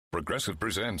Progressive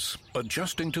presents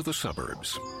Adjusting to the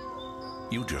Suburbs.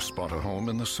 You just bought a home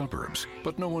in the suburbs,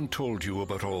 but no one told you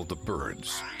about all the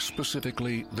birds,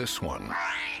 specifically this one,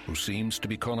 who seems to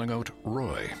be calling out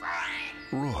Roy.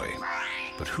 Roy.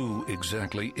 But who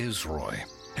exactly is Roy?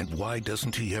 And why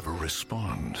doesn't he ever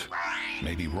respond?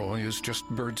 Maybe Roy is just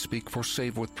bird speak for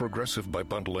save with Progressive by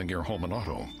bundling your home and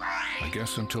auto. I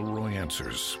guess until Roy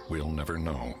answers, we'll never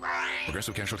know.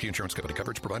 Progressive Casualty Insurance Company.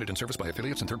 Coverage provided in service by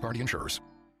affiliates and third-party insurers.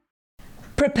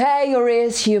 Prepare your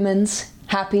ears, humans.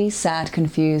 Happy, Sad,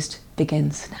 Confused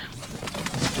begins now.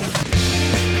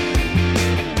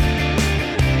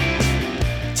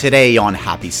 Today on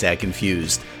Happy, Sad,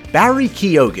 Confused, Barry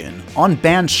Keoghan on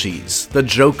Banshees, The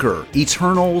Joker,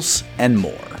 Eternals, and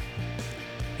more.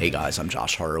 Hey guys, I'm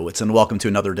Josh Horowitz, and welcome to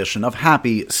another edition of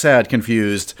Happy, Sad,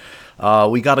 Confused.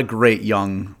 We got a great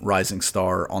young rising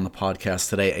star on the podcast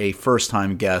today, a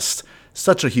first-time guest.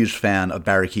 Such a huge fan of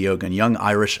Barry Keoghan, young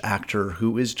Irish actor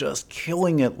who is just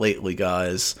killing it lately,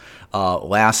 guys.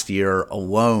 Last year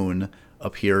alone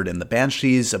appeared in The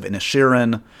Banshees of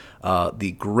Inisherin,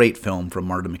 the great film from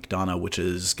Martin McDonagh, which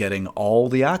is getting all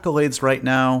the accolades right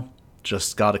now.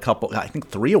 Just got I think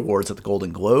 3 awards at the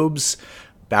Golden Globes.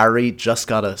 Barry just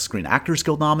got a Screen Actors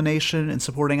Guild nomination in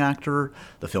Supporting Actor.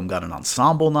 The film got an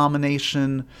Ensemble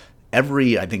nomination.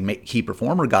 Every, I think, key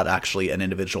performer got actually an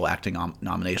individual acting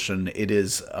nomination. It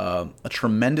is a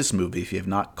tremendous movie. If you have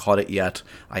not caught it yet,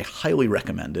 I highly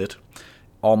recommend it.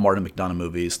 All Martin McDonagh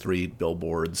movies, 3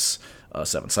 Billboards,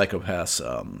 7 Psychopaths,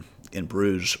 In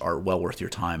Bruges are well worth your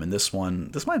time. And this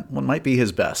one might be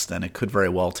his best, and it could very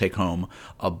well take home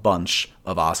a bunch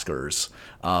of Oscars.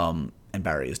 And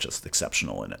Barry is just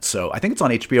exceptional in it. So I think it's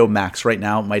on HBO Max right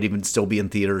now. It might even still be in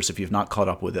theaters. If you've not caught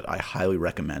up with it, I highly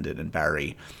recommend it. And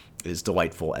Barry is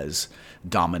delightful as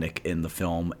Dominic in the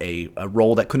film, a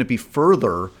role that couldn't be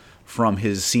further from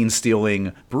his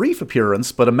scene-stealing brief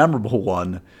appearance, but a memorable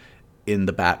one in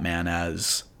The Batman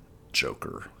as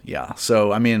Joker. Yeah,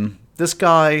 so, I mean, this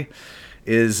guy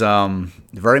is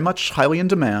very much highly in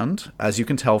demand, as you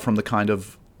can tell from the kind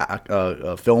of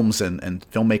films and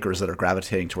filmmakers that are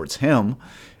gravitating towards him.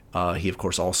 He, of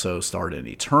course, also starred in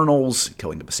Eternals,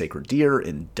 Killing of a Sacred Deer,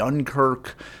 in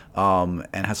Dunkirk, and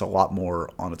has a lot more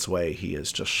on its way. He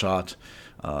has just shot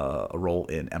a role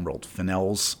in Emerald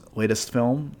Fennell's latest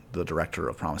film, the director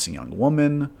of Promising Young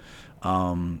Woman.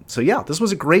 So yeah, this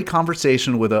was a great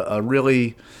conversation with a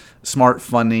really smart,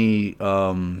 funny,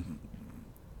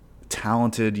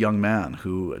 talented young man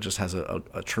who just has a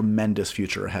tremendous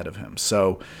future ahead of him.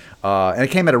 So, and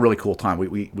it came at a really cool time.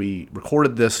 We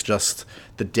recorded this just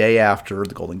the day after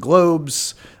the Golden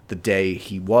Globes, the day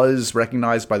he was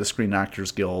recognized by the Screen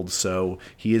Actors Guild. So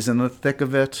he is in the thick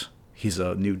of it. He's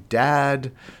a new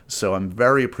dad. So I'm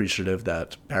very appreciative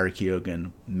that Barry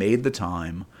Keoghan made the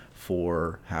time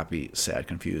for Happy, Sad,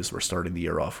 Confused. We're starting the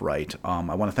year off right.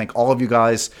 I want to thank all of you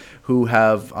guys who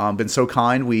have been so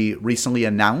kind. We recently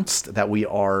announced that we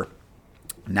are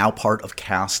now part of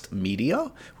Cast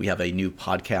Media. We have a new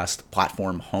podcast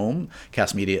platform home.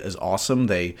 Cast Media is awesome.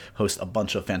 They host a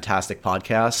bunch of fantastic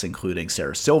podcasts, including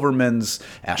Sarah Silverman's,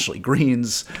 Ashley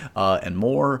Green's, and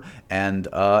more. And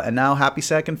now Happy,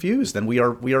 Sad, Confused. And we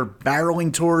are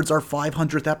barreling towards our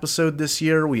 500th episode this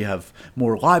year. We have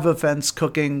more live events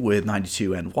cooking with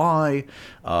 92NY.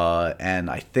 And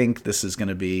I think this is going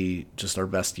to be just our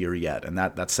best year yet. And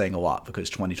that's saying a lot, because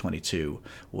 2022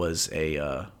 was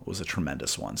a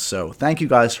tremendous one. So thank you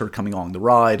guys for coming along the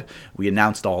ride. We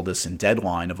announced all this in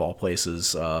Deadline, of all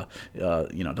places. It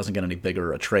doesn't get any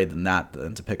bigger a trade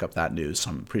than to pick up that news. So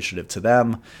I'm appreciative to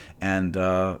them. And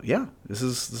this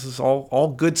is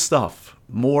all good stuff.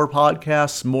 More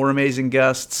podcasts, more amazing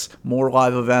guests, more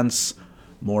live events,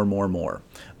 more.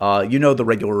 The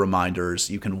regular reminders.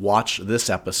 You can watch this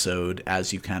episode,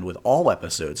 as you can with all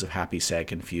episodes of Happy, Sad,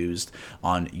 Confused,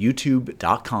 on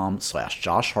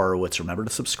youtube.com/Josh Horowitz. Remember to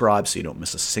subscribe so you don't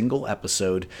miss a single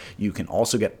episode. You can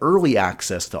also get early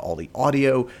access to all the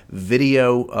audio,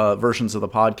 video versions of the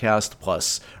podcast,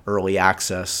 plus early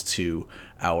access to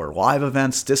our live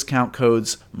events, discount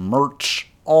codes, merch,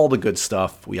 all the good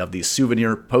stuff. We have these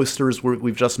souvenir posters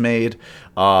we've just made.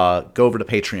 Go over to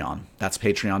Patreon. That's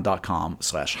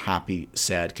patreon.com/Happy,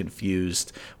 Sad,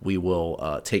 Confused. We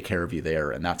will take care of you there,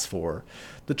 and that's for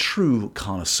the true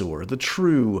connoisseur, the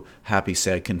true Happy,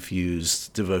 Sad,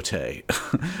 Confused devotee.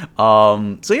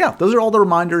 So yeah, those are all the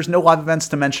reminders. No live events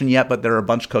to mention yet, but there are a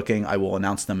bunch cooking. I will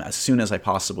announce them as soon as I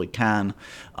possibly can.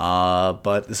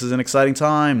 But this is an exciting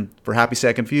time for Happy,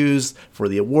 Sad, Confused, for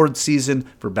the awards season,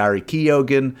 for Barry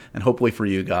Keoghan, and hopefully for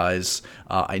you guys.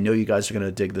 I know you guys are going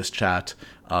to dig this chat.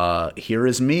 Here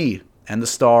is me and the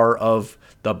star of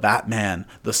the Batman,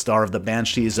 the star of the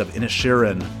Banshees of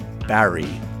Inisherin, Barry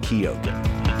Keoghan.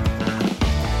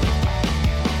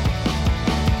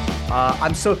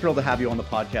 I'm so thrilled to have you on the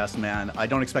podcast, man. I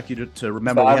don't expect you to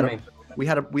remember. We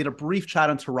had a brief chat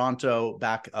in Toronto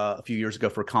back a few years ago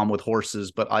for Calm with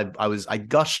Horses, but I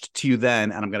gushed to you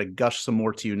then, and I'm going to gush some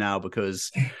more to you now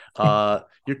because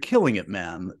you're killing it,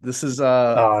 man. This is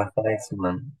thanks,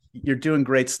 man. You're doing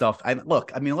great stuff.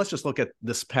 Let's just look at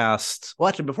this past. Well,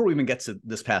 actually, before we even get to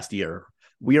this past year,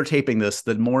 we are taping this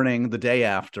the day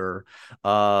after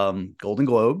Golden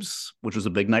Globes, which was a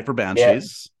big night for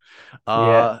Banshees.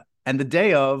 And the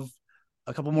day of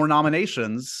a couple more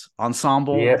nominations,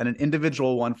 ensemble and an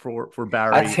individual one for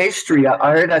Barry. That's history.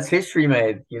 I heard that's history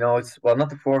made. It's not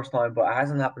the first time, but it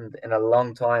hasn't happened in a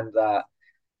long time that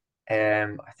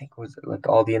I think it was like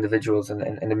all the individuals in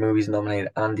the movies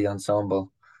nominated and the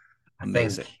ensemble.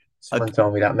 Amazing. Someone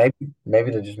told me that.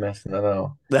 Maybe they're just messing. I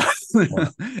don't know.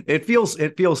 It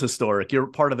feels historic. You're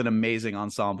part of an amazing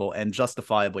ensemble, and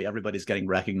justifiably, everybody's getting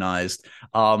recognized.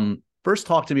 First,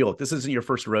 talk to me. Look, this isn't your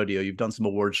first rodeo. You've done some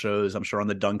award shows. I'm sure on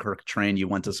the Dunkirk train, you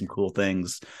went to some cool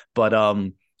things. But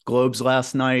Globes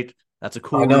last night, that's a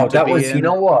cool room to that be was, in. You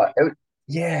know what?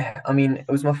 It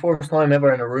was my first time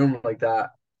ever in a room like that,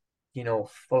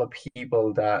 full of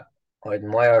people that I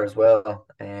admire as well.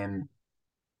 And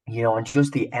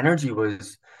just the energy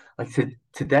was like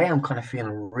today I'm kind of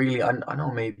feeling really, I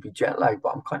know maybe jet lag,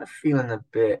 but I'm kind of feeling a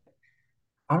bit,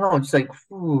 I don't know, just like,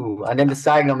 ooh. And then the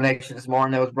SAG nomination this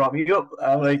morning that was brought me up.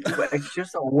 I'm like, it's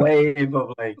just a wave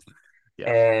of like,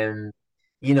 it's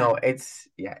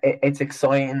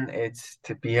exciting. It's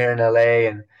to be here in LA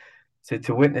and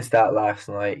to witness that last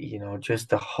night. Just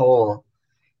the whole,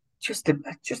 just to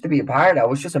be a part of that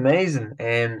was just amazing.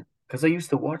 And because I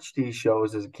used to watch these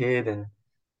shows as a kid, and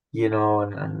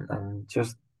and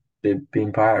just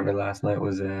being part of it last night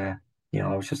was I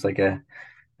was just like a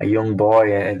young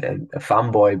boy, a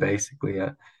fanboy, basically.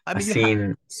 I've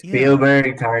seen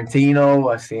Spielberg,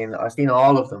 Tarantino. I've seen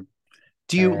all of them.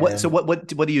 Do you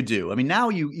what do you do? I mean, now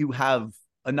you have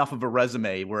enough of a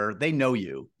resume where they know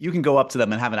you. You can go up to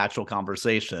them and have an actual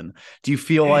conversation. Do you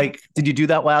feel like did you do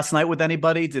that last night with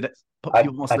anybody? Did it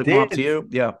people mostly prompt you?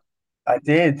 Yeah. I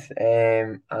did.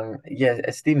 Steven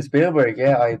Spielberg,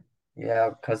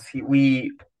 because I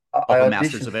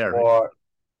Masters of Air for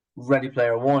Ready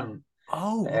Player One.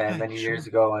 Many years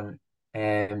ago, and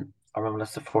I remember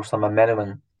that's the first time I met him,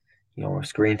 and we're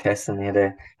screen testing. He had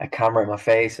a camera in my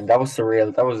face, and that was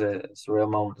surreal. That was a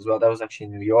surreal moment as well. That was actually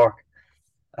in New York,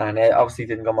 and it obviously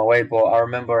didn't go my way. But I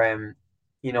remember,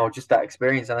 just that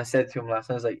experience. And I said to him last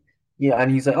night, I was like, yeah,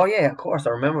 and he's like, oh yeah, of course I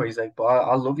remember. He's like, but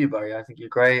I love you, Barry. I think you're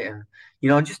great, and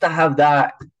just to have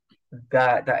that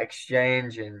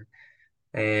exchange, and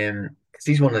because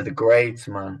he's one of the greats,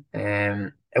 man.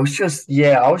 It was just,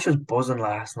 I was just buzzing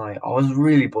last night. I was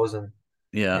really buzzing.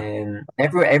 Yeah. And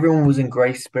everyone was in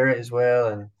great spirit as well.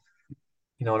 And,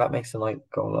 that makes the night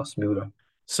go a lot smoother.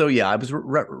 So, I was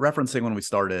referencing when we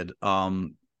started,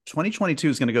 2022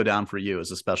 is going to go down for you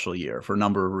as a special year for a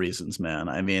number of reasons, man.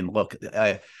 I mean, look,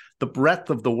 the breadth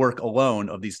of the work alone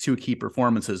of these two key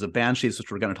performances of Banshees,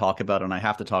 which we're going to talk about, and I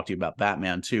have to talk to you about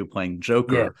Batman too, playing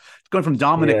Joker. Yeah. Going from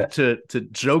Dominic to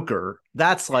Joker,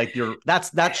 that's like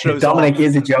that shows Dominic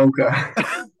is a Joker.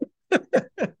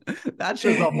 That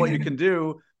shows off what you can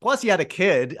do. Plus, you had a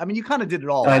kid. I mean, you kind of did it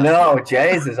all. I know,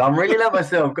 Jesus. I'm really letting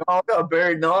myself go. I've got a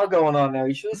beard and all going on now.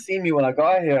 You should have seen me when I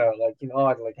got here. Like, I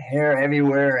had like hair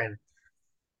everywhere and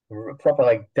proper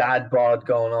like dad bod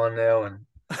going on now, and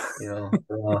no,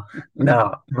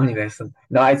 money listen.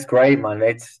 No, it's great, man.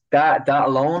 It's that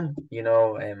alone,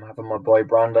 having my boy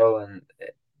Brando, and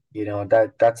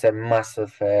that's a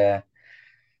massive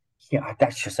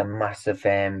that's just a massive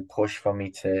push for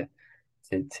me to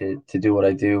do what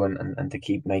I do and to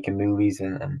keep making movies,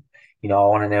 and I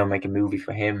want to now make a movie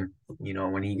for him,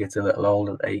 when he gets a little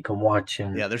older that he can watch.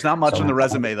 And there's not much on the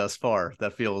resume thus far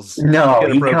that feels no,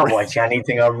 he can't watch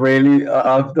anything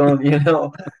I've done,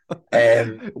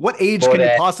 What age can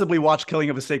you possibly watch Killing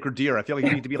of a Sacred Deer? I feel like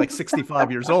you need to be like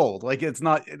 65 years old. Like there's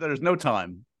no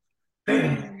time.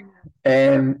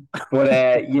 It's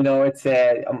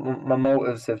my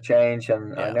motives have changed,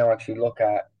 and I now actually look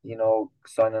at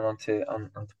signing onto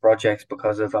projects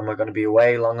because of, am I going to be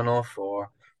away long enough, or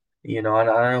and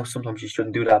I know sometimes you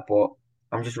shouldn't do that, but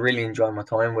I'm just really enjoying my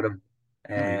time with him.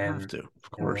 You have to,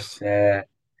 of course.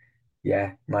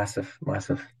 Massive.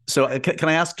 So can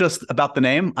I ask just about the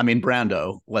name? I mean,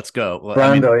 Brando. Let's go.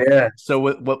 Brando, yeah. So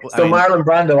Marlon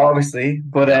Brando, obviously,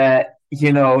 but I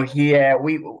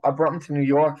brought him to New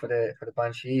York for the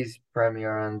Banshees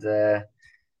premiere, and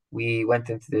we went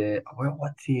into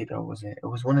what theater was it? It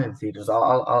was one of the theaters.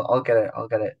 I'll get it. I'll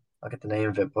get the name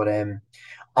of it. But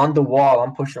on the wall,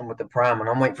 I'm pushing with the pram, and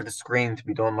I'm waiting for the screen to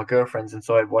be done. My girlfriend's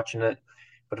inside watching it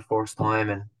for the first time,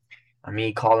 and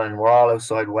me, Colin, we're all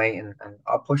outside waiting, and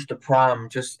I pushed the pram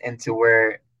just into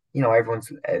where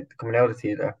everyone's coming out of the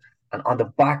theater, and on the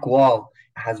back wall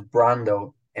it has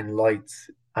Brando in lights,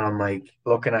 and I'm like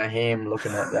looking at him,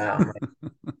 looking at that. I'm like,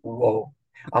 whoa.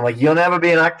 I'm like, you'll never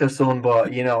be an actor, son,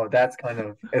 but that's kind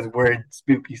of is weird,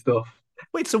 spooky stuff.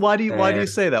 Wait, so why do you Um,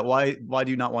 say that? Why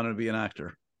do you not want to be an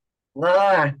actor?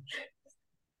 nah,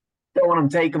 don't want him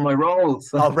taking my roles.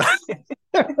 Oh, right.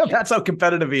 That's how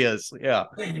competitive he is. Yeah.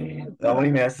 The Yeah.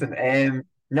 only messing.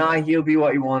 Nah, he'll be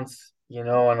what he wants, and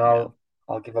Yeah.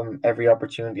 I'll give him every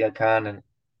opportunity I can, and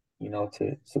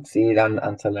to succeed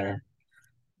and to learn.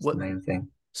 It's the What? main thing.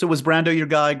 So was Brando your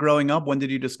guy growing up? When did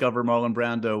you discover Marlon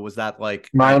Brando? Was that like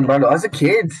Marlon Brando, as a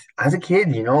kid,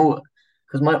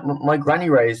 because my granny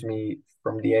raised me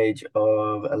from the age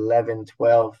of 11,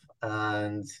 12,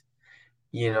 and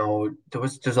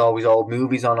there's always old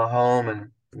movies on at home,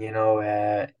 and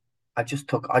I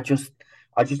just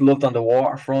loved on the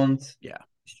waterfront, yeah.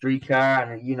 streetcar,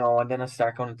 and then I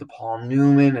started going into Paul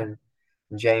Newman and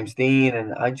James Dean,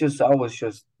 and I was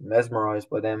just mesmerized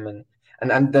by them,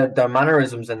 and their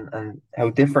mannerisms, and how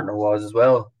different it was as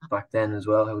well back then as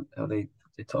well, how they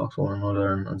talk to one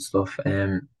another, and stuff.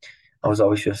 I was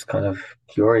always just kind of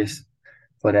curious,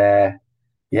 but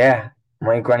yeah,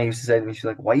 my granny used to say to me, she's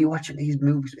like, "Why are you watching these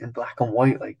movies in black and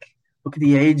white? Like, look at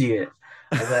the age of it."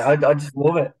 I was like, I just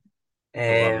love it. I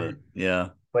love it. Um, Yeah.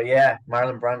 but yeah,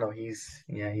 Marlon Brando, he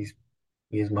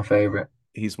is my favorite.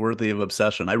 He's worthy of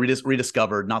obsession. I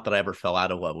rediscovered, not that I ever fell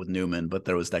out of love with Newman, but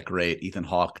there was that great Ethan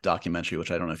Hawke documentary,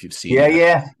 which I don't know if you've seen Yeah, yet.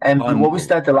 yeah. And what was Unbel-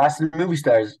 that? The Last of the Movie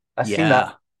Stars. I seen yeah.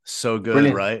 that. So good,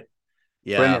 Brilliant, right?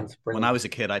 Yeah. brilliant, When I brilliant. was a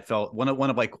kid, I felt one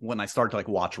of like when I started to like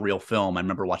watch real film, I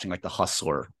remember watching like The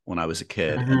Hustler when I was a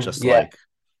kid and just Yeah, like,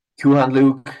 Cool Hand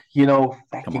Luke.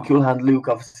 come Fucking Cool on. Hand Luke.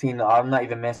 I've seen. I'm not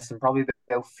even messing. Probably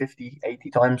about 50, 80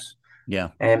 times. Yeah.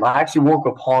 I actually work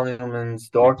with Paul Newman's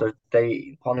daughter.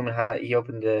 Paul Newman he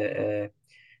opened a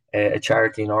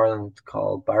charity in Ireland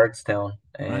called Bardstown.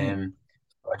 Right.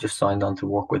 I just signed on to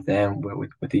work with them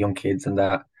with the young kids and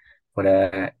that.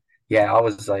 But yeah, I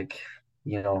was like,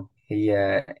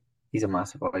 he's a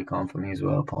massive icon for me as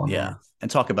well, Paul Yeah. Newman. And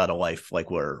talk about a life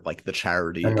like where like the I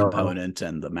charity know. component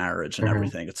and the marriage and Hmm.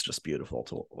 everything. It's just beautiful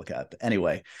to look at. But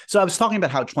anyway, so I was talking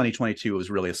about how 2022 was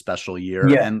really a special year.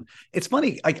 Yeah. And it's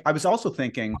funny, I was also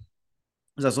thinking,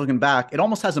 as I was looking back, it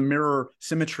almost has a mirror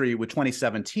symmetry with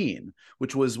 2017,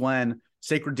 which was when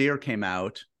Sacred Deer came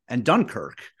out and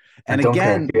Dunkirk. And And Dunkirk,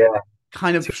 again, yeah.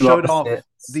 kind of Two showed off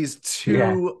opposites. these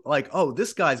Yeah. two, like, oh,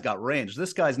 this guy's got range.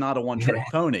 This guy's not a one-trick Yeah.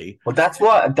 pony. Well, that's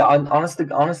what, honest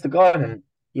to God, and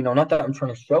not that I'm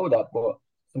trying to show that, but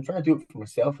I'm trying to do it for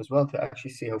myself as well to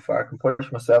actually see how far I can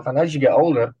push myself. And as you get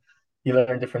older, you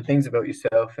learn different things about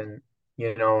yourself, and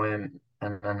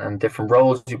and different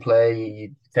roles you play.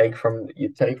 You take from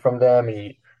them,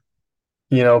 and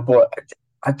But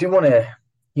I do want to,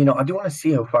 I do want to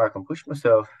see how far I can push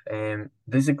myself,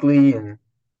 physically, and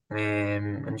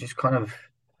just kind of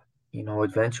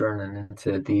adventuring and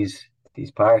into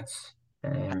these parts,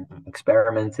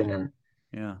 experimenting, and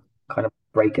Yeah. kind of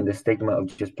breaking the stigma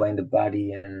of just playing the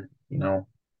baddie, and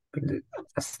being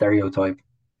a stereotype.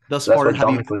 Thus So that's far, why have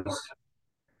you? Dominic was,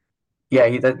 yeah,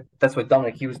 that's why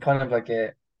Dominic, he was kind of like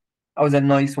I was a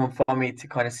nice one for me to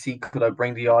kind of see, could I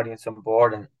bring the audience on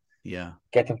board and Yeah.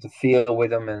 get them to feel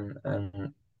with them,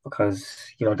 and because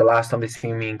the last time they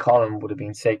see me and Colin would have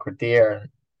been Sacred Deer, and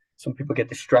some people get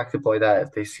distracted by that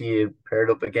if they see it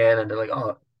paired up again, and they're like,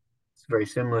 oh, it's very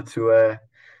similar to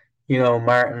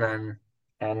Martin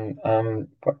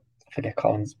I forget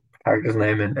Colin's character's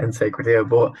name in Sacred Deer,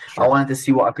 but I Sure. wanted to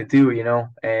see what I could do,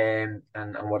 and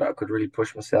what I could really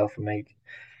push myself and make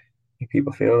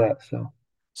people feel that. So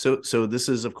So this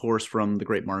is, of course, from the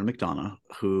great Martin McDonagh,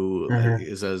 who hmm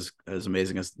is as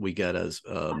amazing as we get as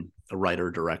a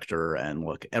writer, director, and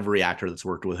look, every actor that's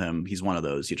worked with him, he's one of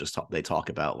those. They talk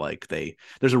about like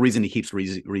there's a reason he keeps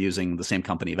reusing the same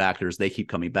company of actors. They keep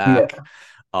coming back. yeah,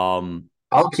 Um,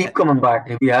 I'll keep coming back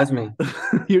if he has me.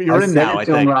 I you're in said now, it I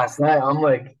to him think. last night. I'm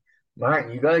like,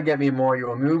 Martin, you gotta get me more of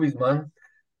your movies, man.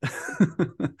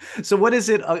 So what is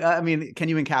it? I mean, can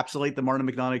you encapsulate the Martin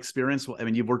McDonagh experience? I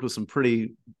mean, you've worked with some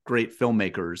pretty great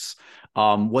filmmakers.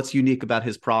 What's unique about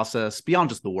his process beyond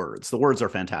just the words? The words are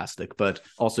fantastic, but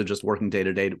also just working day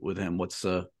to day with him. What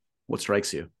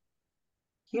strikes you?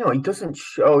 He doesn't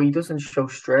show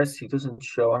stress. He doesn't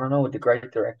show, I don't know, the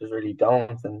great directors really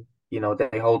don't. And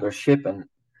they hold their ship, and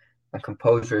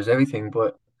composure is everything.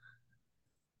 But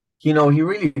he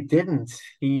really didn't.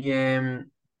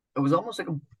 It was almost like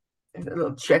a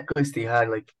little checklist he had,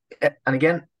 like, and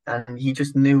again, and he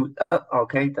just knew,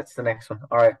 okay, that's the next one.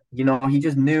 All right, he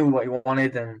just knew what he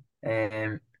wanted,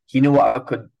 and he knew what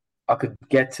I could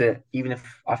get to, even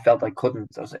if I felt I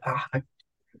couldn't. I was like, I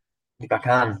think I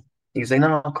can. He was like, no,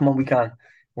 no, come on, we can.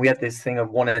 We had this thing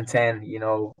of 1 in 10,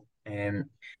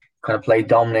 kind of play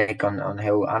Dominic on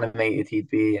how animated he'd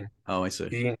be, and Oh, I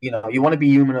see. you want to be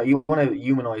human, you want to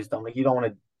humanize Dominic. You don't want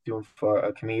to do him for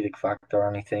a comedic factor or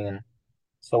anything, and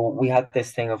so we had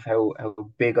this thing of how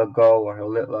big I go or how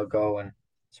little I go, and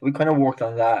so we kind of worked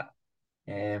on that.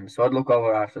 So I'd look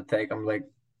over after the take. I'm like,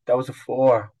 that was a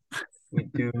 4. We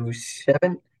do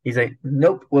 7. He's like,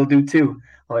 nope, we'll do 2.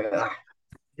 I'm like,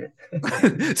 shit.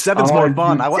 I Seven's more want to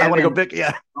fun. do I want to go 7. big.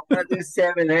 Yeah. I want to do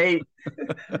 7, 8.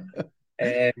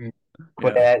 Um,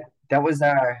 but Yeah. that was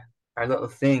our little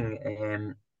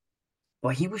thing.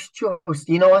 But he was just,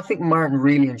 I think Martin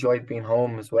really enjoyed being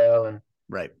home as well, and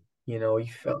Right. he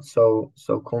felt so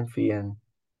comfy, and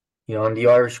on the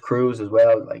Irish cruise as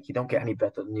well. Like, you don't get any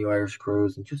better than the Irish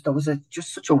cruise, and just that was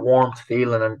just such a warmth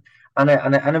feeling, and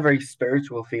a very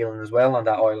spiritual feeling as well on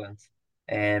that island.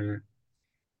 Um,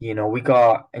 we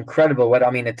got incredible weather.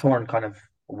 I mean, it turned kind of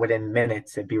within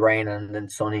minutes. It'd be raining and then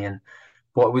sunny,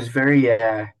 but it was very.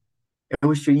 It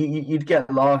was you'd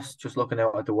get lost just looking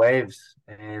out at the waves.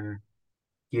 I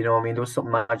mean, there was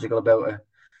something magical about it.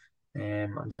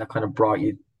 And that kind of brought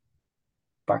you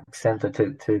back center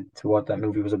to what that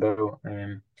movie was about.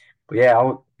 But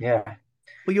yeah, yeah,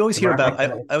 Well, you always the hear Martin about,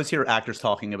 McDonagh. I always hear actors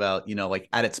talking about, like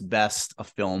at its best, a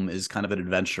film is kind of an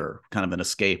adventure, kind of an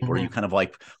escape where you Mhm. kind of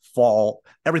like fall,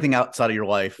 everything outside of your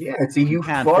life, Yeah, it's a if you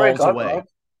can, euphoric, falls away.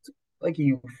 like a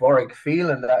euphoric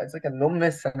feeling, that it's like a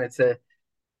numbness, and it's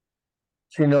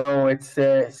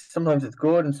sometimes it's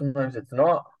good and sometimes it's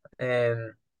not.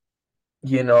 Um,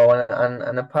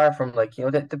 and apart from, like,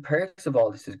 the perks of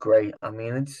all this is great. I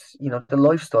mean, it's, the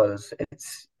lifestyle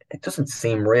it doesn't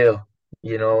seem real,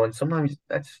 and sometimes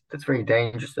that's very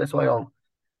dangerous. That's why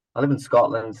I live in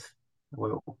Scotland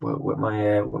with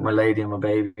my lady and my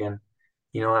baby, and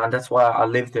that's why I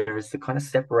live there, is to kind of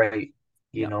separate,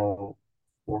 you Yeah. know,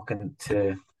 working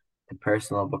to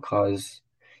personal, because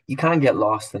you can get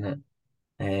lost in it.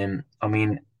 I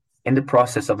mean, in the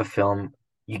process of a film,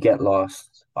 you get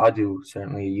lost. I do,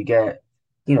 certainly.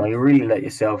 You really let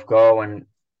yourself go, and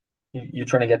you're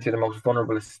trying to get to the most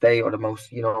vulnerable state, or the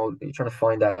most, you're trying to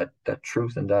find that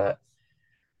truth and that.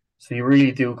 So you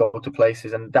really do go to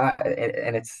places, and that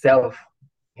in itself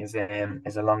is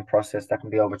a long process that can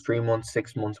be over 3 months,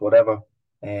 6 months, whatever.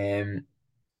 Um,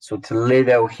 so to live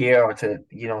out here, or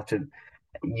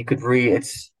you could really,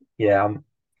 yeah,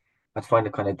 I find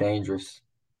it kind of dangerous.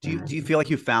 Do you feel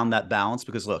like you found that balance?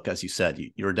 Because look, as you said,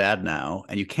 you're a dad now,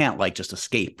 and you can't like just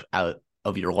escape out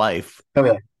of your life. Oh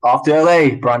yeah, off to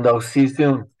LA, Brando. See you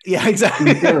soon. Yeah, See you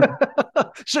exactly. soon.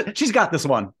 She's got this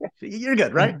one. You're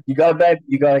good, right? You got it, babe.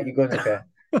 You got it. You got it.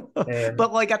 Okay.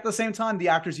 But like at the same time, the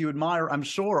actors you admire, I'm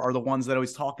sure, are the ones that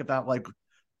always talk about like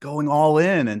going all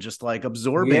in and just like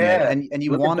absorbing it. Yeah. And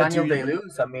you Look at want to Daniel do.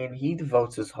 Day-Lewis. I mean, he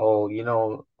devotes his whole,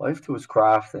 life to his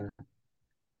craft, and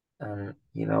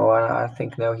I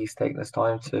think now he's taking his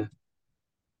time to,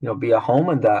 be at home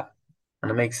in that. And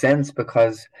it makes sense,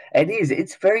 because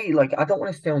it's very, like, I don't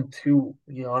want to sound too,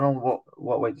 I don't know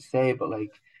what way to say it, but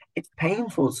like, it's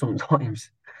painful sometimes.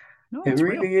 No, It it's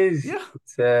real. really is.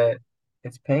 Yeah.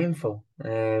 It's painful.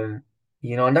 And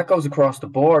that goes across the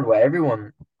board with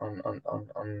everyone on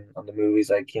the movies.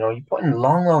 Like, you put in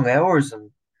long, long hours,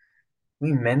 and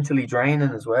we mentally draining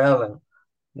as well. And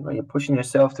you're pushing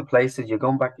yourself to places. You're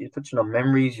going back. You're touching on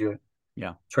memories. You're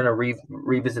Yeah. trying to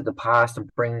revisit the past and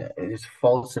bring this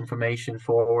false information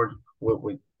forward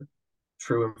with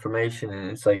true information.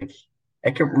 And it's like,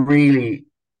 it can really,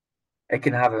 it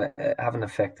can have an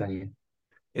effect on you.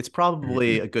 It's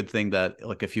probably Mhm. a good thing that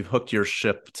like if you've hooked your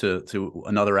ship to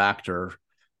another actor,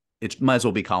 it might as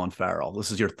well be Colin Farrell.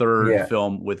 This is your third Yeah,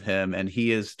 film with him, and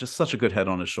he is just such a good head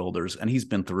on his shoulders, and he's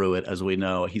been through it, as we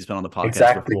know. He's been on the podcast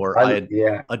exactly. before. I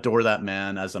Yeah, adore that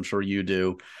man, as I'm sure you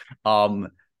do, um,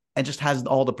 and just has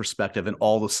all the perspective and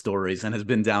all the stories, and has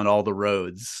been down all the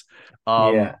roads.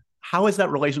 yeah. How has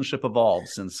that relationship evolved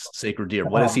since Sacred Deer?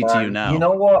 What is Oh he to you man, you now?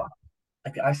 know what?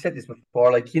 I said this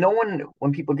before. Like,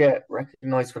 when people get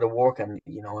recognized for the work, and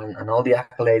all the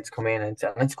accolades come in, and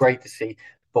it's great to see.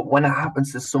 But when it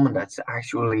happens to someone that's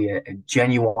actually a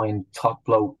genuine top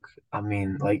bloke, I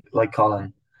mean, like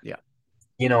Colin, Yeah,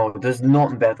 there's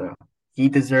nothing better. He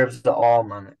deserves it all,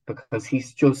 man, because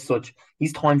he's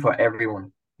time for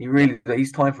everyone.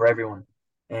 He's time for everyone.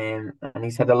 And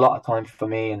he's had a lot of time for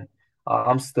me, and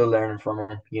I'm still learning from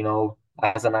him,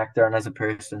 as an actor and as a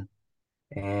person,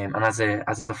 and as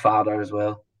a father as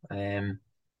well.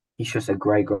 He's just a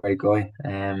great, great guy.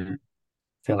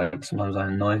 Feel like sometimes I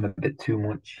annoy him a bit too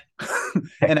much.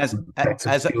 And Text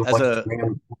him as too as much, a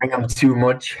bring him too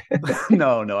much.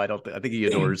 no, I don't think. I think he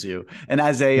adores you. And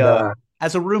Nah,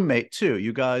 as a roommate too,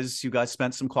 you guys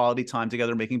spent some quality time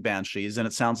together making Banshees, and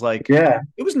it sounds like yeah.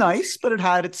 it was nice, but it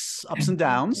had its ups and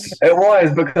downs. It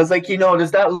was because, like,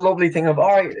 there's that lovely thing of, all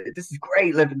right, this is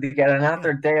great living together. And Yeah. after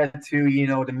a day or two,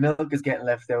 the milk is getting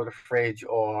left out of the fridge,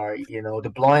 or,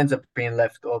 the blinds are being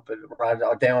left up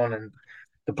or down, and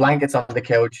the blankets on the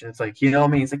couch. And it's like, you know what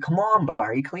I mean? It's like, come on,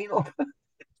 Barry, clean up.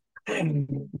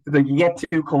 Like, you get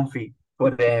too comfy.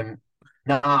 But,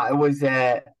 nah,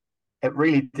 it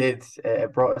really did.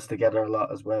 It brought us together a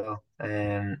lot as well.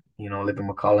 And, living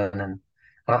with Colin, and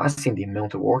I seen the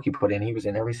amount of work he put in. He was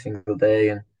in every single day,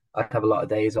 and I'd have a lot of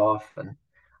days off. And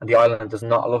the island there's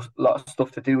not a lot of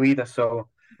stuff to do either. So,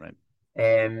 Right.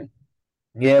 um,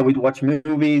 yeah, we'd watch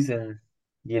movies and,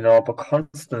 but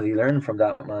constantly learning from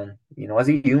that man, as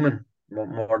a human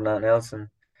more than anything else.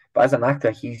 But as an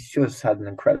actor, he's just had an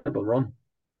incredible run,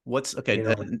 What's you okay?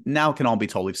 know. Now it can all be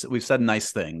told. We've said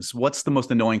nice things. What's the most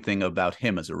annoying thing about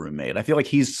him as a roommate? I feel like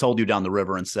he's sold you down the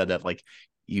river and said that like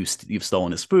you've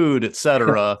stolen his food,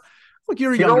 etc. Like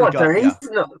you're a You know younger what? guy. There Yeah. is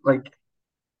no, like,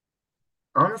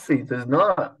 honestly, there's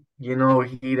not. He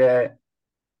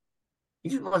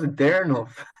just wasn't there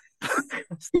enough.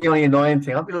 That's the only annoying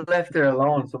thing. I'll be left there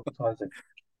alone sometimes.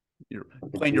 You're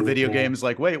Like, playing your video yeah. games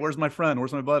like, wait, where's my friend?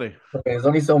 Where's my buddy? There's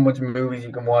only so much movies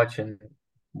you can watch and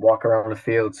walk around the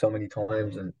field so many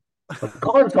times, and like,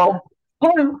 come on, Tom,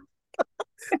 come on,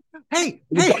 Hey,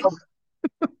 you hey. come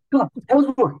on, how's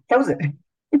work? How's it?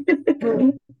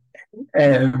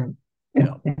 um,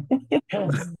 Yeah.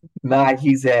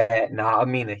 I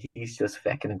mean, he's just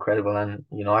fucking incredible, and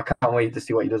I can't wait to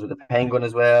see what he does with the Penguin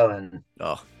as well, and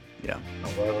Oh, yeah.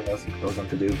 whatever else he goes on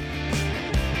to do.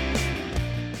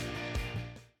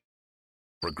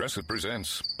 Progressive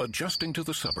presents Adjusting to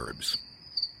the Suburbs.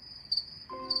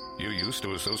 You used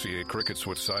to associate crickets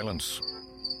with silence.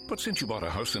 But since you bought a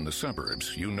house in the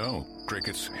suburbs, you know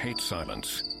crickets hate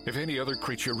silence. If any other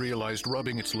creature realized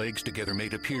rubbing its legs together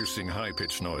made a piercing,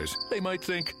 high-pitched noise, they might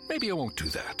think, maybe I won't do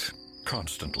that.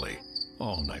 Constantly.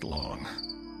 All night long.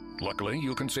 Luckily,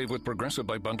 you can save with Progressive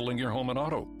by bundling your home and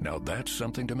auto. Now that's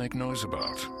something to make noise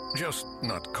about. Just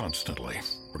not constantly.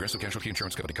 Progressive Casualty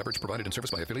Insurance Company coverage provided in service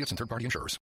by affiliates and third-party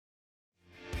insurers.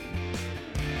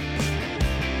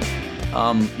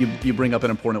 You bring up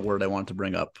an important word I wanted to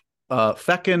bring up.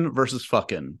 Feckin' versus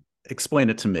fucking. Explain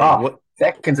it to me. Oh,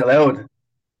 feckin's allowed.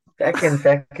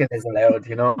 Feckin is allowed.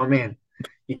 You know what I mean?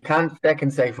 You can't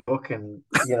feckin say fucking.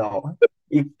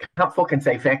 You can't fucking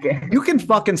say feckin. You can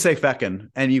fucking say feckin',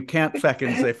 and you can't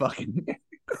feckin' say fucking.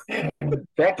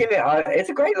 Feckin, it's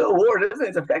a great little word, isn't it?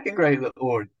 It's a feckin great little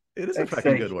word. It is a Feck's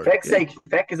fucking sake. good word. Feck's Yeah. sake.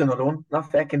 Feck is another one.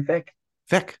 Not feckin feck.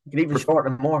 Feck. You can even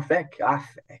shorten it more. Feck.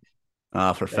 Feck.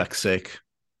 For feck's sake.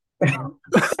 Yeah,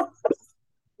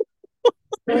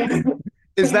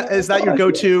 Is that your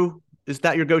go-to? Is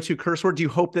that your go-to curse word? Do you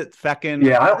hope that feckin'?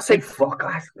 I don't say fuck.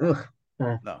 Ugh.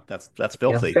 No, that's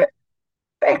filthy.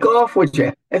 Feck off with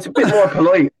you. It's a bit more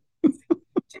polite.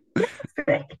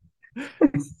 Feck.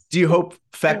 Do you hope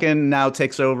feckin' now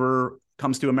takes over,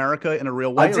 comes to America in a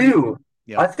real way? I do.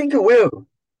 Yeah. I think it will.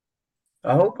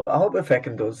 I hope it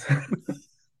feckin does.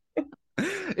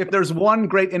 If there's one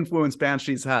great influence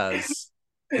Banshees has,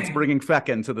 it's bringing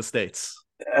feckin' to the States.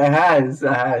 It has.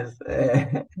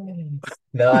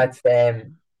 No, it's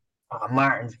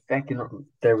Martin's feckin.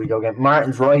 There we go again.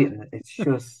 Martin's writing. It's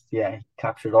just he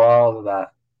captured all of that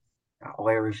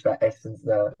Irish, that essence,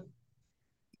 that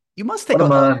You must what take a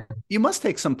man. you must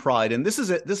take some pride, and this is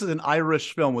an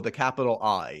Irish film with a capital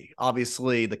I.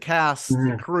 Obviously, the cast, the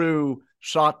Mhm. crew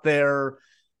shot there,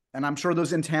 and I'm sure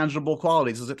those intangible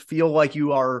qualities. Does it feel like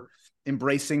you are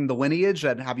embracing the lineage,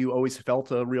 and have you always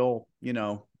felt a real,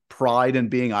 pride in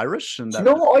being Irish? And Do you that,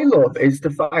 know what I love is the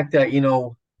fact that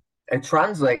it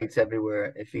translates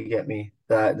everywhere. If you get me,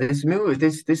 that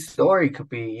this story could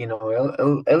be,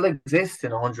 it'll exist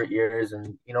in 100 years,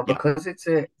 and yeah, because it's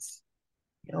a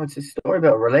story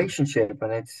about a relationship,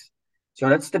 and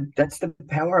that's the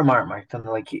power of Mark. And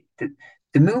like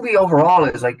the movie overall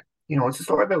is like, it's a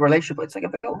story about a relationship, but it's like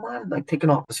about a man like taking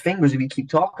off his fingers if you keep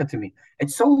talking to me.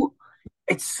 It's so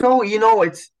it's to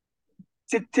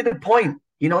the point.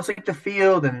 It's like the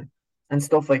field and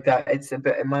stuff like that. It's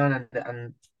about a man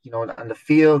and the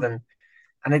field, and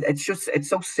it's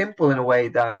so simple in a way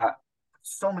that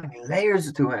so many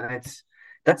layers to it, and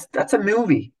that's a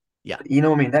movie. yeah. You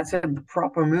know what I mean? That's a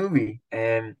proper movie.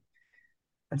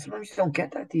 and sometimes you don't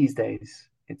get that these days.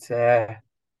 It's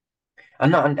I'm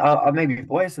not, and I may be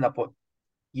biased in that, but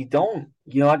you don't,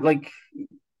 like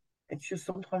it's just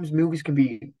sometimes movies can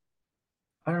be,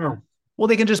 I don't know. Well,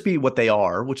 they can just be what they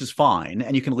are, which is fine,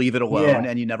 and you can leave it alone, Yeah.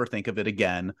 and you never think of it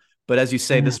again. But as you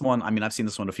say, this Mhm. one, I mean, I've seen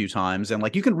this one a few times, and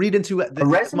like you can read into it. It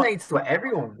resonates with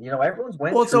everyone. Everyone's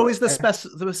went Well, it's through always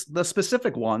it. the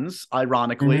specific ones,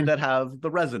 ironically, Mhm. that have the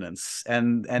resonance,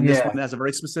 and this one Yeah, has a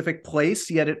very specific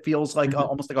place, yet it feels like mhm,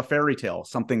 almost like a fairy tale,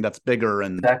 something that's bigger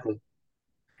exactly. and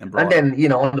And broader.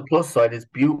 then, on the plus side, it's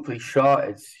beautifully shot.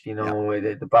 It's, Yeah.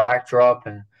 the backdrop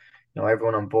and,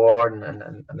 everyone on board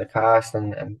and the cast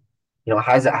and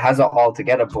has it all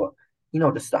together. But,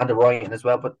 and the writing as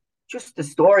well. But just the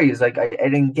story is like,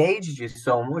 it engages you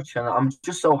so much. And I'm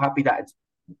just so happy that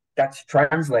that's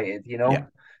translated, Yeah.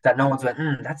 that no one's like,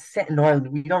 that's set in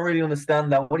Ireland. We don't really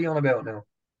understand that. What are you on about now?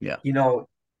 Yeah. You know,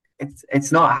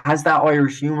 it's not, it has that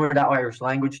Irish humor, that Irish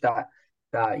language, that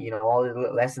all the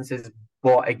little essences,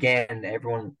 but again,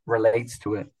 everyone relates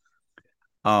to it.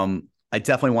 I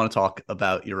definitely want to talk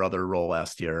about your other role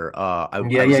last year.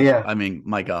 Yeah, yeah, yeah. I mean,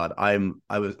 my God, I'm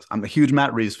a huge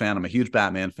Matt Reeves fan. I'm a huge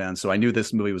Batman fan. So I knew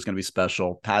this movie was going to be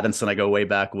special. Pattinson, I go way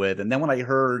back with. And then when I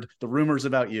heard the rumors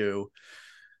about you,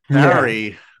 Yeah.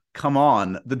 Barry, come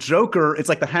on. The Joker, it's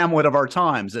like the Hamlet of our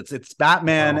times. It's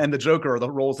Batman Oh, and the Joker are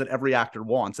the roles that every actor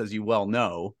wants, as you well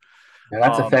know. yeah,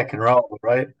 that's a Um, fucking role,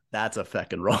 right? that's a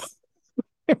feckin' role.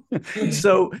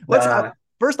 So let's Nah.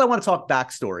 first I want to talk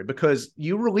backstory because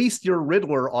you released your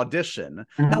Riddler audition.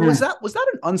 Now, was Mhm. that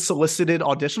an unsolicited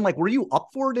audition? Like, were you up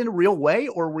for it in a real way,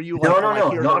 or were you No, like, oh, no, I no,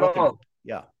 hear they're not at looking? all.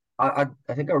 Yeah. I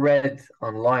think I read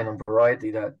online on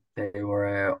Variety that they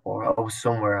were, or I was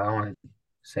somewhere. I don't want to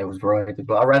say it was Variety,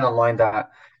 but I read online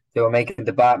that they were making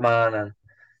the Batman and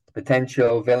the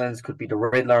potential villains could be the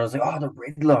Riddler. I was like, oh, the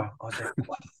Riddler. I was like,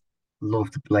 what? Love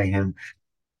to play him.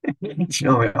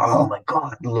 Oh my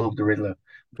God, love the Riddler.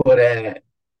 But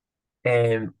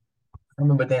I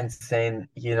remember then saying,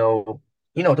 there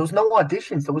was no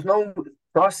auditions, there was no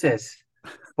process.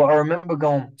 But I remember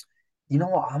going, you know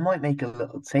what, I might make a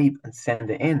little tape and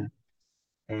send it in,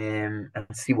 and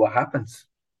see what happens.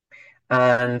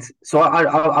 And so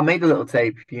I made a little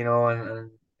tape, and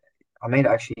I made it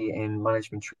actually in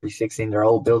Management 360 in their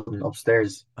old building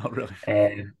upstairs. Oh, really?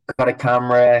 And got a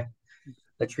camera,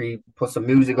 literally put some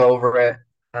music over it,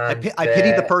 and I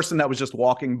pity the person that was just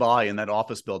walking by in that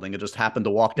office building and just happened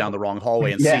to walk down the wrong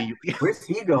hallway and yeah, see you. where's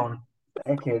he going?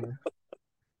 That kid,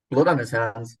 blood on his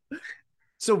hands.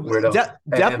 So Weirdo.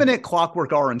 definite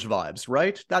Clockwork Orange vibes,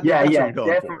 right? Yeah, That's what yeah, you're going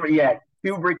for. definitely, yeah.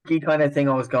 Kubricky kind of thing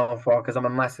I was going for because I'm a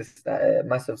massive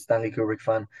Stanley Kubrick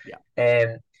fan. Yeah.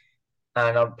 And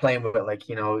I'm playing with it like,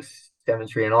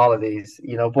 Cemetery and all of these,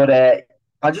 but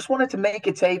I just wanted to make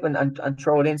a tape and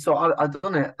throw it in. So I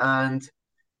done it. And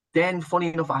then,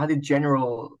 funny enough, I had a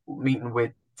general meeting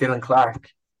with Dylan Clark,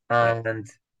 Right. and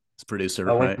It's producer,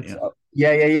 I went, right?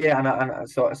 Yeah. yeah, yeah, yeah.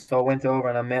 So I went over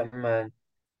and I met him, and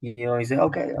he said,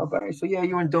 okay, oh, Barry, so yeah,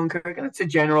 you're in Dunkirk, and it's a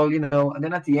general, and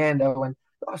then at the end, I went,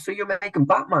 oh, so you're making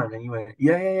Batman, and you went,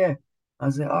 yeah, yeah, yeah. I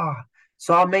was like, oh,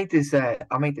 so I made this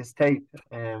tape,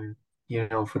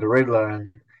 for the Riddler,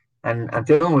 and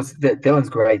Dylan's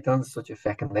great. Dylan's such a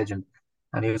fucking legend,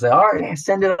 and he was like, all right, yeah,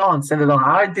 send it on.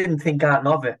 I didn't think that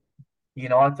of it,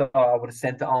 I thought I would have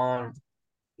sent it on,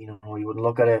 you wouldn't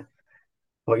look at it.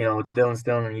 But Dylan's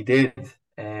Dylan, and he did.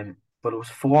 But it was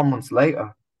 4 months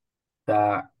later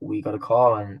that we got a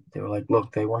call, and they were like,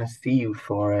 "Look, they want to see you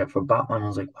for Batman." I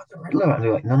was like, "What, the Riddler?" And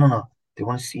they're like, "No, no, no, they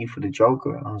want to see you for the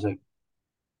Joker." And I was like,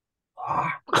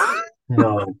 "Ah,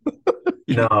 no,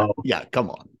 no." Yeah, come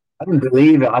on. I didn't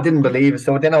believe it. I didn't believe it.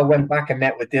 So then I went back and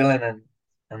met with Dylan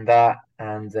and that,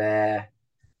 and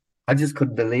I just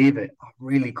couldn't believe it. I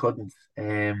really couldn't.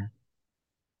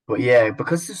 But yeah,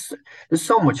 because there's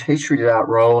so much history to that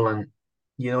role, and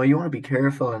you want to be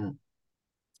careful and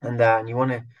that, and you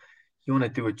want to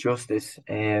do it justice.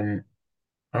 And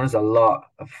there's a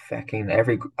lot of fucking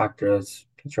every actor that's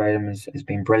portrayed him has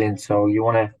been brilliant. So you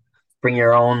want to bring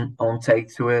your own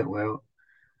take to it. Well,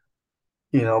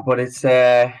 but it's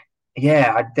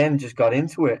yeah, I then just got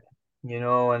into it,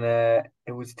 and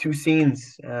it was two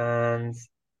scenes, and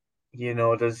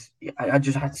I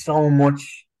just had so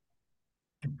much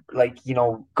like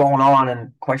going on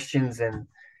and questions and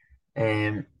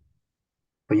um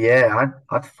but yeah,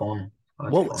 I had fun. I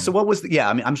had Well, so fun. what was yeah,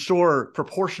 I mean, I'm sure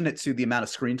proportionate to the amount of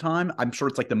screen time, I'm sure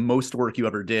it's like the most work you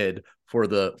ever did for a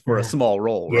Mhm. small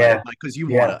role, right? Yeah, Like, because you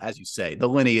want yeah, to, as you say, the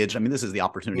lineage. I mean, this is the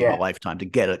opportunity of a yeah, lifetime to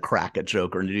get a crack at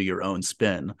Joker and to do your own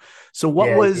spin. So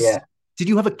yeah, yeah. did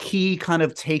you have a key kind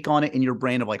of take on it in your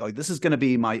brain of like, oh, this is going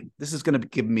to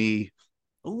give me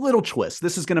a little twist.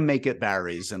 This is going to make it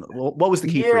Barry's. And what was the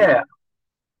key for you? Yeah,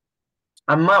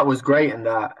 and Matt was great in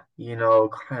that.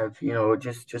 Kind of,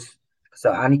 just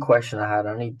so any question I had,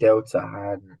 any doubts I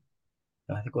had,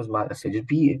 I think it was Matt that said, just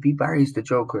be Barry's the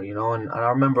Joker, and I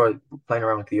remember playing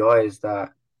around with the eyes that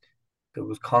there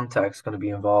was context going to be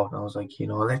involved, and I was like,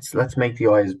 let's make the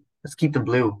eyes, let's keep them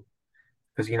blue,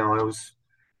 because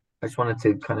I just wanted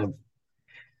to kind of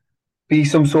be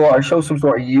some sort, or show some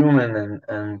sort of human, and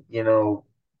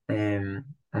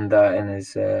and that in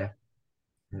his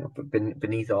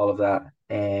beneath all of that,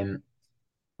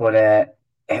 but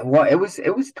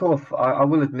it was tough. I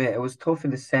will admit it was tough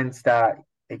in the sense that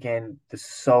again there's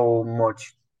so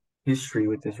much history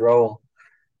with this role.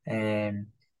 Um,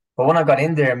 but when I got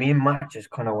in there, me and Matt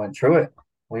just kind of went through it.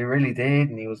 We really did,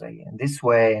 and he was like, "In this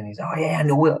way," and he's, "Oh yeah,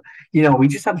 no, we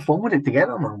just had fun with it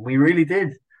together, man. We really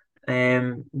did."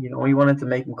 We wanted to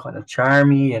make him kind of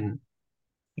charmy and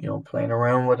playing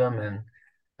around with him, and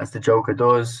as the Joker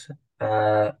does.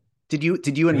 Did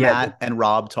you and Yeah, Matt and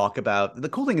Rob talk about the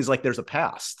cool thing is like there's a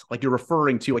past, like you're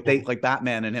referring to, like they like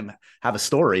Batman and him have a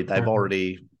story that I've mhm.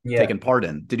 already Yeah, taken part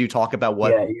in. Did you talk about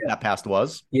what yeah, yeah, that past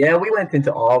was? yeah. We went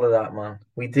into all of that, man.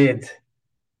 We did.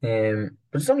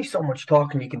 But there's only so much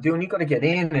talking you can do, and you got to get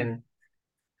in and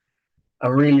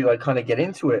really like kind of get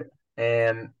into it.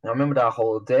 I remember that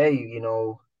whole day,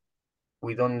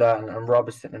 we done that, and Rob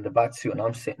is sitting in the bat suit, and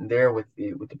I'm sitting there with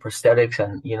the prosthetics,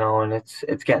 and and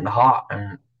it's getting hot,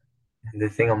 and the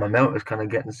thing on my mouth is kind of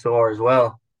getting sore as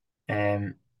well.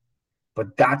 Um,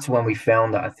 but that's when we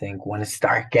found that I think when it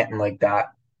started getting like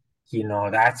that,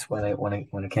 that's when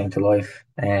it came to life.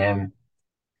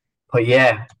 But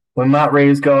yeah, when Matt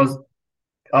Reeves goes,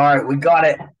 "All right, we got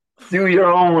it. Do your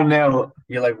own one now."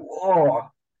 You're like, "Whoa,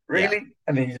 Yeah. really?"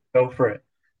 And then you just go for it.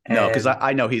 No, because And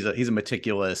I know he's a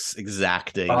meticulous,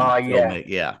 exacting oh yeah, filmmaker.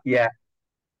 Yeah. yeah.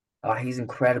 Oh, he's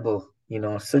incredible.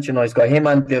 Such a nice guy. Him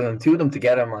and Dylan, two of them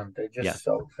together, man. They're Yeah. just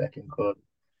so fucking good.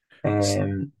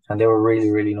 And they were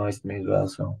really, really nice to me as well.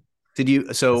 So Did you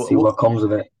let's see what comes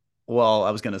of it. well,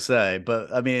 I was gonna say,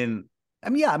 but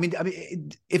yeah,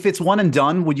 if it's one and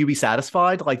done, would you be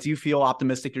satisfied? Like, do you feel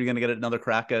optimistic you're gonna get another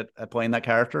crack at playing that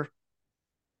character?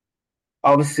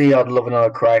 Obviously, I'd love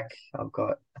another crack. I've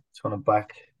got just want to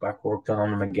back work done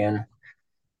on them again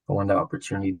for when that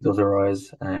opportunity does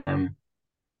arise.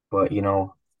 But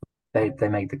they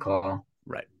make the call.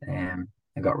 Right.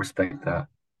 I got to respect that.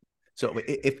 So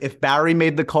if Barry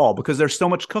made the call, because there's so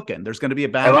much cooking, there's going to be a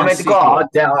If I Batman make the call,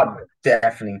 sequel.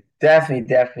 definitely, definitely,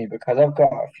 definitely, because I've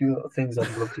got a few little things I'd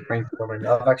love to bring to them, and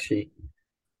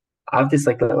I have this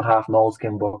like little half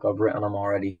moleskin book I've written them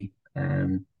already.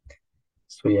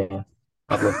 So yeah,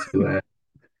 I'd love to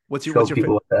What's your show what's your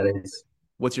people what that is.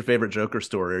 what's your favorite Joker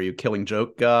story? Are you a Killing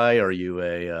Joke guy? Are you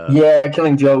a Yeah,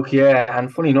 Killing Joke. Yeah,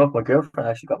 and funny enough, my girlfriend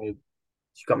actually got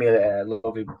me a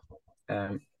lovely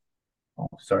um. Oh,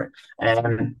 sorry.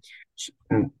 She,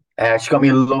 she got me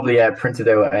a lovely printed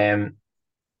out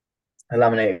a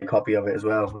laminated copy of it as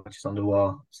well, which is on the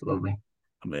wall. It's lovely.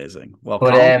 amazing? Well,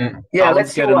 But yeah, let's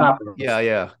Colin's see what getting happens.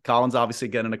 yeah. Colin's obviously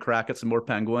getting a crack at some more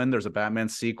Penguin. There's a Batman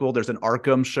sequel. There's an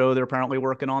Arkham show they're apparently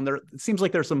working on. There, it seems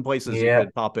like there's some places you Yeah,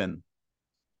 could pop in.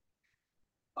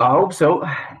 I hope so.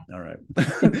 All right,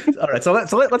 all right. So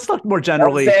let's talk more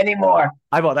Don't generally. say any more.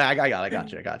 I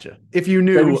got you. If you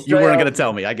Let me knew, you straight weren't up. going to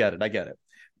tell me. I get it.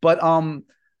 But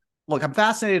look, I'm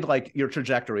fascinated like your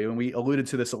trajectory, and we alluded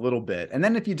to this a little bit. And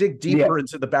then if you dig Yeah, deeper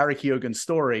into the Barry Keoghan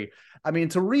story, I mean,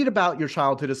 to read about your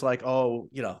childhood is like, oh,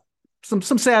 some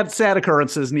sad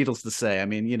occurrences. Needless to say, I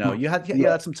mean, you yeah.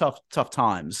 had some tough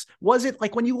times. Was it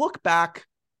like when you look back?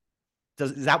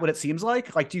 Is that what it seems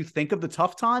like? Like, do you think of the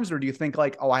tough times, or do you think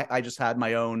like, oh, I just had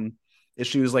my own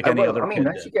issues like any Well, other I mean, kid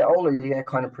as did? you get older, you get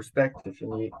kind of perspective,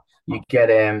 and you get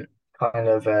kind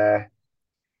of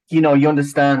you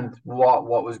understand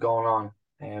what was going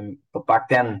on. But back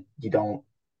then you don't.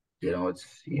 It's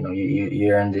you're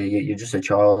you're just a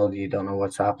child. You don't know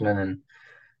what's happening,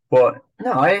 but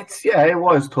no, it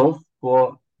was tough.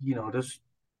 But there's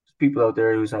people out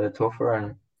there who's had it tougher,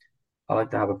 and I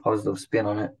like to have a positive spin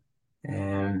on it.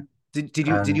 Um, Did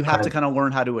you and have kind to of kind of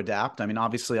learn how to adapt? I mean,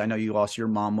 obviously, I know you lost your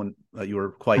mom when you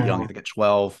were quite young. I mhm. think at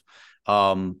 12.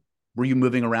 Were you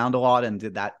moving around a lot, and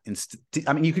did that?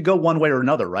 I mean, you could go one way or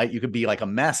another, right? You could be like a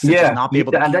mess and just Yeah, not be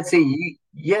able to and keep. that's it.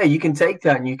 Yeah, you can take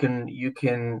that, and you can,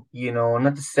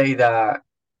 not to say that,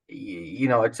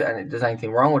 and there's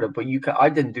anything wrong with it, but you can. I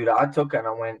didn't do that. I took it and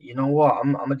I went, you know what?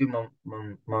 I'm gonna do my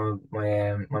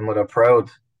mother proud,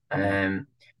 um,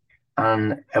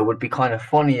 and it would be kind of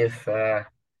funny if, I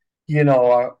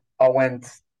went,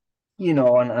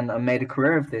 and made a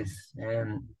career of this,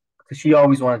 because she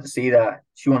always wanted to see that.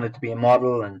 She wanted to be a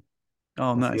model, and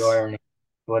Oh, that's the nice. irony.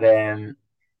 But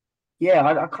yeah,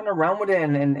 I kind of ran with it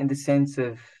in the sense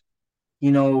of,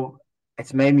 you know,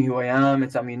 it's made me who I am.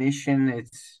 It's ammunition.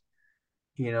 It's,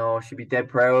 she'd be dead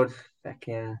proud.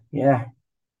 Fucking yeah.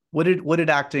 What did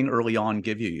acting early on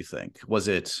give you, you think? Was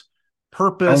it I was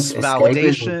purpose, escapism.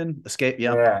 validation, escape?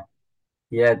 Yeah. Yeah,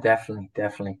 yeah, definitely,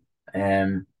 definitely.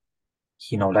 Um,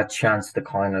 that chance to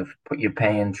kind of put your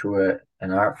pain through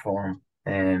an art form.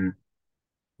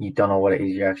 You don't know what it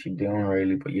is you're actually doing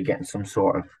really, but you're getting some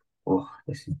sort of, oh,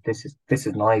 this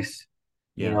is nice.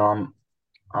 You Yeah. know,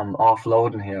 I'm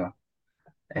offloading here,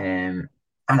 and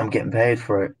I'm getting paid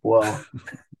for it. Well,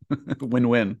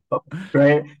 Win-win.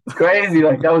 right? It's crazy.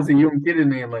 Like that was a young kid in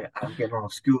me. I'm like, I'm getting out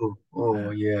of school. Oh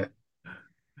yeah.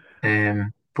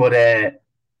 But it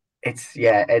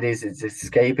is. It's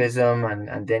escapism,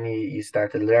 and then you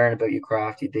start to learn about your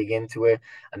craft. You dig into it,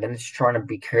 and then it's trying to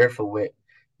be careful with,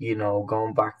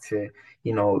 going back to,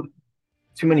 you know,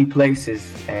 too many places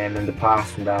in the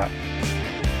past and that.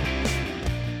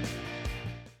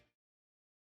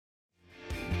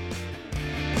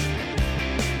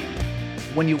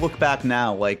 When you look back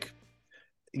now, like,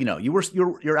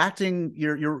 you're acting,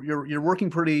 you're working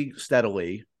pretty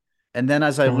steadily. And then,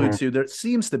 as I allude Hmm. to, there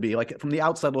seems to be, like, from the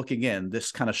outside looking in,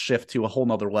 this kind of shift to a whole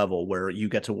nother level where you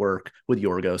get to work with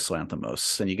Yorgos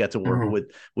Lanthimos and you get to work Hmm.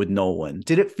 with Nolan.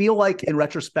 Did it feel like, in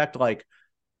retrospect, like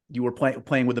you were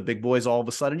playing with the big boys all of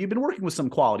a sudden? You've been working with some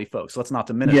quality folks, so let's not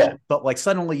diminish Yeah. it. But like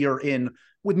suddenly you're in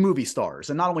with movie stars,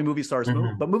 and not only movie stars,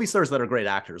 Hmm. but movie stars that are great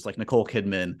actors, like Nicole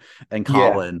Kidman and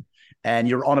Yeah. Colin. And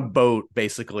you're on a boat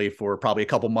basically for probably a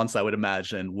couple months, I would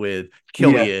imagine, with Yeah.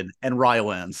 Killian and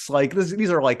Rylance. Like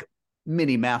these are like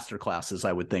mini master classes,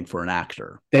 I would think, for an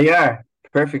actor. They are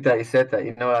perfect that you said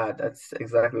that. That's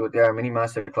exactly what they are. Mini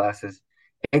master classes.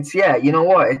 It's yeah. You know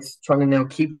what? It's trying to now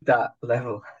keep that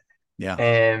level. Yeah.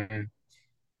 Um,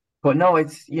 but no,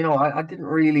 it's I didn't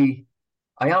really.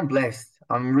 I am blessed.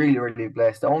 I'm really, really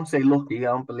blessed. I won't say lucky. I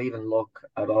don't believe in luck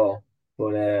at all.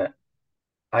 But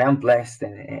I am blessed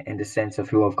in the sense of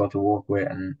who I've got to work with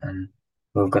and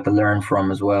who I've got to learn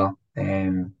from as well.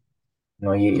 I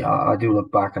do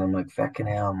look back and I'm like, fucking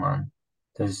hell, man.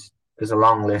 There's a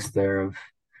long list there of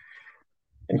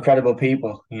incredible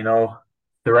people,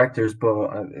 directors, but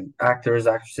actors,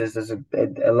 actresses. There's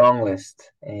a long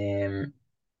list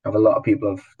of a lot of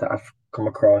people that I've come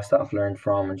across that I've learned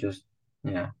from, and just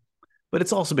yeah, But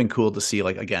it's also been cool to see,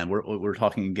 like, again, we're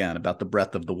talking again about the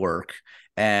breadth of the work.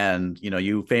 And,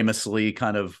 you famously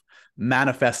kind of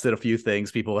manifested a few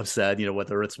things people have said,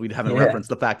 whether it's, we haven't yeah. referenced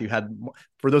the fact you had,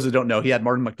 for those who don't know, he had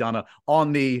Martin McDonagh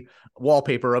on the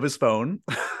wallpaper of his phone,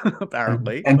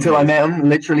 apparently. Until I Amazing.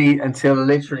 met him, until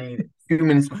literally 2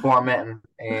 minutes before I met him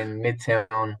in Midtown,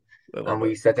 I and love it.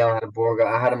 we sat down and had a burger.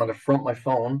 I had him on the front of my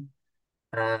phone,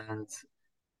 and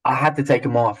I had to take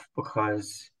him off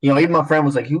because even my friend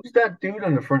was like, "Who's that dude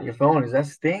on the front of your phone? Is that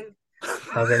Sting?"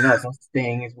 I was like, "No, it's not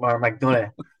Sting. It's Mark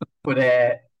McDonagh."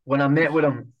 But when I met with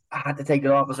him, I had to take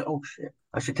it off. I was like, "Oh shit,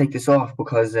 I should take this off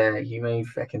because he may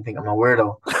fucking think I'm a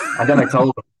weirdo." And then I told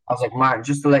him, I was like, "Martin,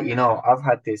 just to let you know, I've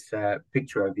had this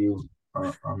picture of you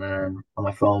on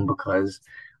my phone because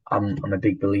I'm a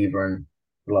big believer in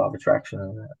the law of attraction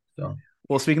and that." So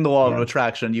Well, speaking of the law of yeah,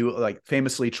 attraction, you like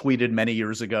famously tweeted many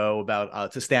years ago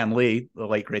about to Stan Lee, the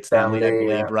late great Stan Lee, I family,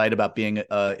 believe, right, about being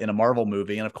in a Marvel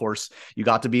movie, and of course, you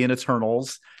got to be in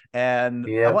Eternals. And I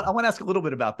yeah. want to ask a little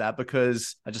bit about that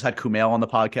because I just had Kumail on the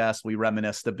podcast. We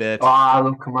reminisced a Oh, bit. I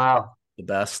love Kamal. The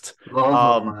best.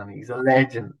 Love him, Um, man. He's a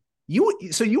legend. you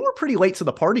were pretty late to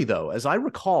the party, though, as I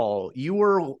recall. You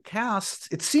were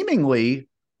cast. It's seemingly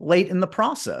late in the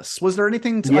process. Was there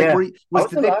anything to, like? Yeah, I Was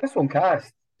was the last one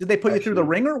cast, did they put you through the actually.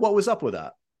 ringer? What was up with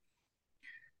that?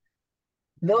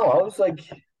 No, I was like,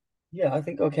 yeah, I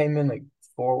think I came in like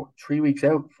 3 weeks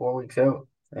out, 4 weeks out.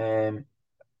 And,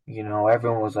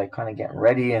 everyone was like kind of getting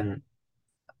ready, and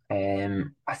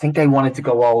I think they wanted to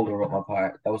go older with my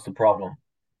part. That was the problem.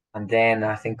 And then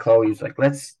I think Chloe was like,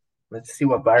 let's see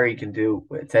what Barry can do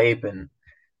with a tape, and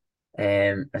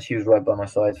she was right by my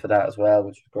side for that as well,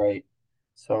 which was great.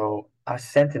 So I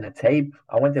sent in a tape.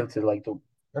 I went out to like the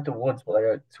not the woods, but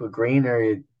like to a green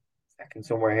area, like in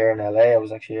somewhere here in LA. I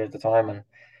was actually here at the time, and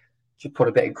just put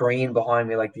a bit of green behind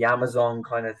me, like the Amazon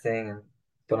kind of thing, and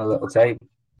done a little tape.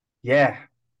 Yeah,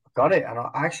 got it, and I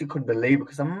actually couldn't believe it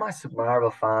because I'm a massive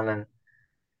Marvel fan,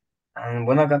 and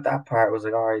when I got that part, I was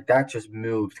like, all right, that just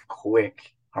moved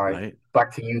quick. All right, Right.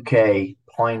 back to UK,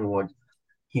 Pinewood,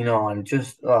 and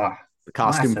just The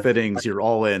costume massive fittings, you're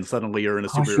all in. Suddenly you're in a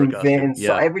superhero costume costume. fitting,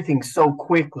 so Yeah. everything's so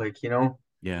quick, like.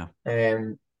 Yeah.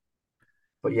 Um,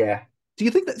 but yeah, Do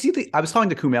you think that? Do you think I was talking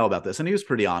to Kumail about this, and he was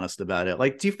pretty honest about it?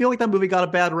 Like, do you feel like that movie got a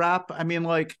bad rap? I mean,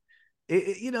 like,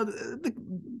 the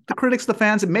critics, the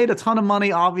fans, it made a ton of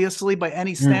money, obviously by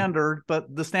any standard,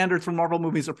 but the standards for Marvel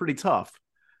movies are pretty tough.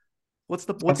 I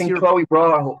think Chloe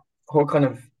brought her kind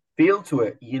of feel to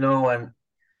it, and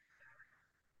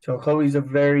so Chloe's a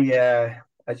very,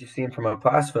 as you've seen from her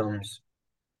past films,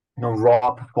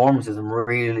 raw performances and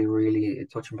really, really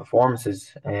touching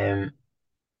performances. And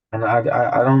I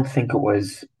don't think it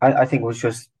was. I think it was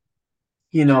just,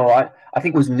 I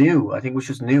think it was new. I think it was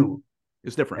just new. It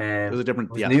was different. It was a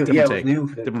different, it was new. different Yeah, take, it was new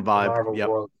for the different vibe. Marvel Yep.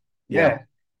 world. Yeah.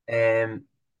 And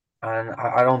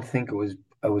I don't think it was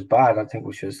bad. I think it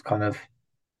was just kind of,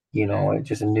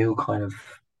 just a new kind of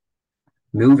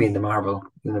movie in the Marvel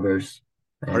universe.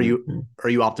 Are you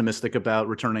optimistic about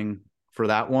returning for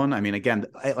that one? I mean, again,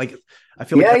 I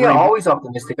feel like yeah, always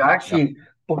optimistic. I actually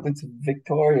bumped into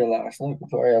Victoria last night,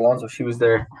 Victoria Alonso. She was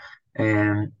there.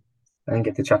 I didn't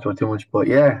get to chat to her too much, but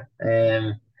yeah,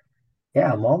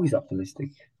 I'm always optimistic.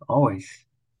 Always.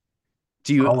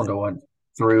 I wonder what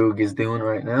Droog is doing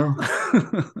right now.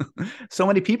 So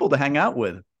many people to hang out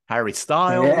with. Harry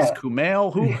Styles,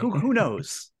 Kumail, who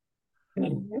knows?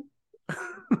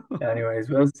 Anyways,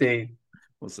 we'll see.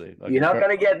 We'll see. Okay. You're not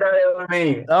gonna get that out of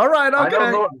me. All right, okay.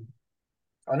 I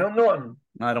know nothing.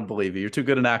 I don't believe you. You're too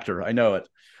good an actor. I know it.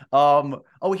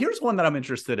 Here's one that I'm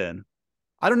interested in.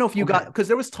 I don't know if you got, because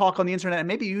there was talk on the internet, and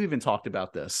maybe you even talked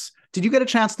about this. Did you get a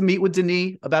chance to meet with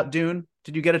Denis about Dune?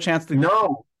 Did you get a chance to?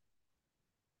 No,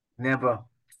 never.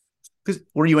 Because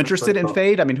were you interested in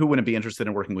Fade? I mean, who wouldn't be interested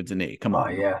in working with Denis? Come on.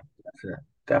 Oh yeah,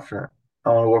 definitely. I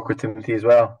want to work with Timothy as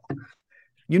well.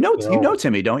 You know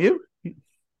Timmy, don't you?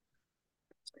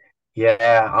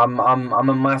 Yeah, I'm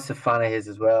a massive fan of his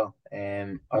as well.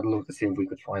 I'd love to see if we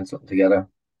could find something together.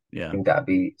 Yeah, I think that'd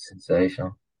be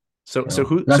sensational. So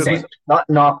who?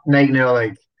 Not making it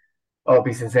like, it'd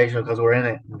be sensational because we're in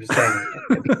it. I'm just saying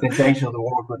it'd be sensational to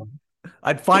work with him.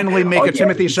 I'd finally make a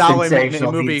Timothée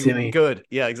Chalamet movie good.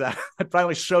 Yeah, exactly. I'd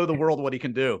finally show the world what he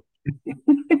can do.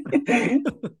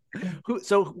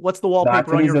 So what's the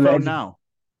wallpaper on your phone now?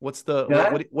 What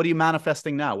are you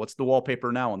manifesting now? What's the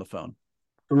wallpaper now on the phone?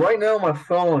 Right now on my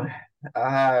phone, I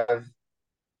have a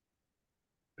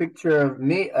picture of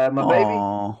me, my baby,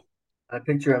 and a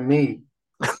picture of me.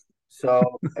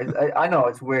 So I know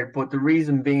it's weird, but the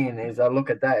reason being is I look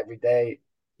at that every day,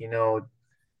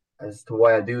 as to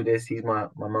why I do this. He's my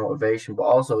motivation, but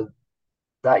also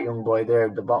that young boy there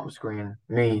at the bottom screen,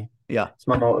 me. Yeah, it's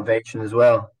my motivation as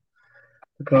well.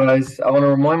 Because I want to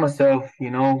remind myself,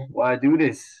 why I do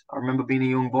this. I remember being a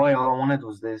young boy, all I wanted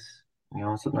was this.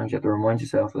 Sometimes you have to remind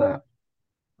yourself of that.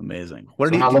 Amazing.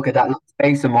 When I look at that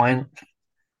face of mine,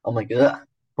 I'm like, ugh.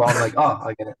 But I'm like, oh,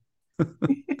 I get it.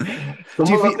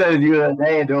 Someone looked at it the other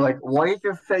day and they're like, why is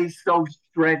your face so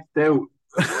stretched out?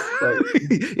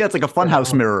 Yeah, it's like a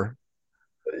funhouse mirror.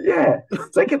 Yeah.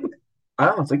 It's like I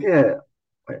don't know, it's like a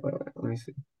wait, let me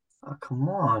see. Oh, come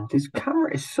on. This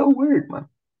camera is so weird, man.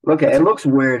 Look, it looks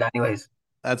weird anyways.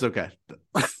 That's okay.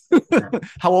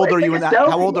 How old are you in that?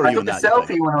 How old are you in that? I took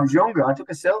a selfie when I was younger. I took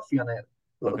a selfie on a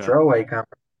little throwaway camera.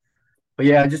 But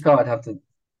yeah, I just thought I'd have to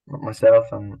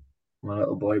myself and my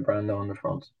little boy Brando on the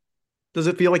front. Does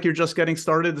it feel like you're just getting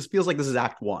started? This feels like this is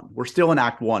Act 1. We're still in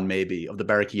Act 1, maybe, of the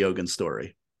Barry Keoghan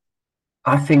story.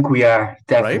 I think we are,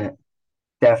 definitely. Right?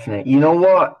 Definitely. You know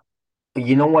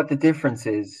what the difference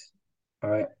is? All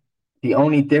right. The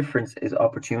only difference is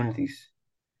opportunities.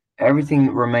 Everything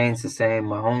remains the same.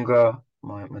 My hunger,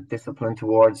 my discipline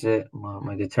towards it,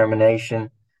 my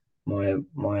determination, my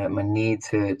need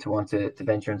to want to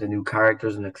venture into new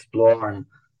characters and explore and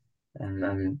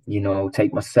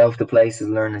take myself to places,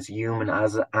 learn as a human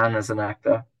as an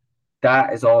actor.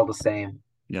 That is all the same.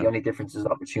 Yeah. The only difference is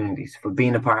opportunities. For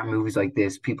being a part of movies like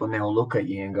this, people now look at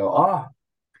you and go, oh,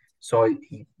 so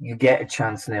you get a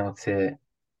chance now to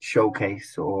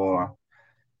showcase, or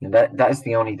that is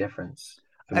the only difference.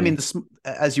 I mean,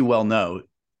 as you well know,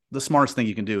 the smartest thing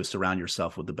you can do is surround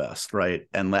yourself with the best, right?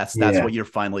 And that's what you're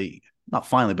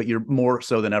but you're more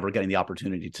so than ever getting the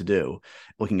opportunity to do.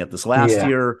 Looking at this last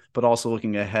year, but also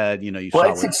looking ahead,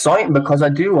 it's exciting because I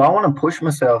want to push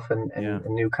myself in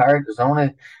new characters. I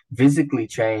want to physically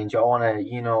change. I want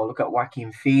to, look at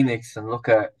Joaquin Phoenix and look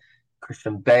at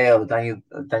Christian Bale,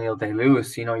 Daniel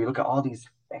Day-Lewis. You look at all these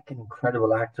fucking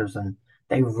incredible actors and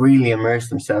they really immerse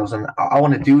themselves. And I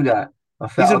want to do that.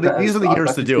 These are the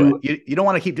years to do it. You don't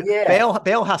want to keep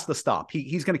Bale has to stop.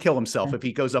 He's going to kill himself if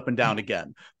he goes up and down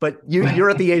again. But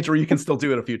you're at the age where you can still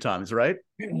do it a few times, right?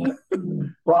 Well,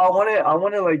 I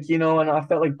want to and I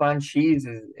felt like Banshees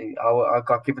I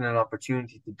got given an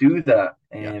opportunity to do that.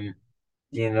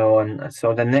 And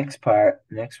so the next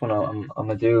one I'm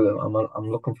gonna do, I'm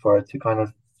looking for it to kind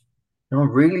of,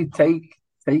 really take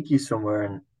you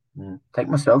somewhere and take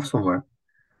myself somewhere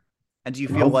And do you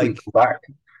and feel hopefully like come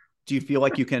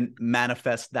back. you can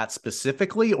manifest that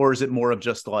specifically, or is it more of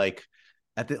just like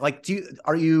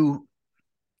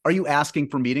are you asking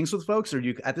for meetings with folks, or do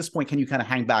you at this point can you kind of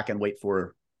hang back and wait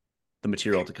for the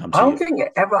material to come I to don't you? think I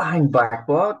ever hang back,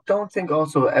 but I don't think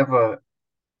also ever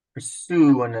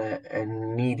pursue on a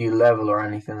needy level or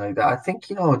anything like that. I think,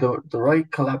 the right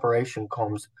collaboration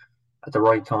comes at the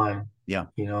right time, Yeah.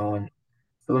 and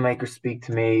filmmakers speak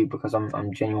to me because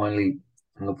I'm genuinely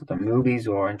in love with their movies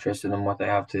or interested in what they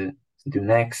have to do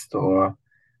next, or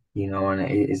and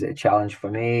is it a challenge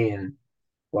for me, and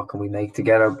what can we make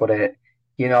together? But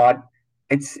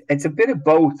it's a bit of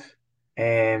both.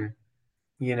 Um,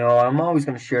 I'm always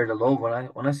going to share the love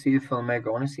when I see a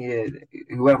filmmaker, when I see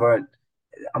whoever.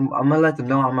 I'm gonna let them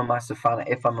know I'm a massive fan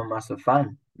if I'm a massive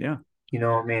fan. Yeah. You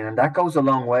know what I mean? And that goes a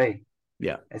long way.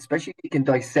 Yeah. Especially if you can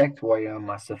dissect why you're a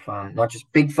massive fan. Not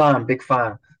just big fan, big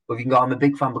fan. But if you can go, I'm a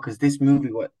big fan because this movie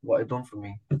what it done for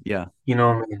me. Yeah. You know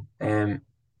what I mean?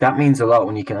 That means a lot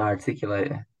when you can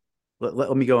articulate it.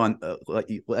 Let me go on. Let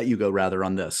you go rather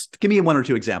on this. Give me one or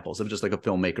two examples of just like a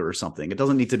filmmaker or something. It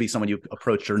doesn't need to be someone you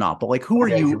approached or not, but like who are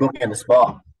Okay, you? you put me on the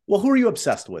spot. Well, who are you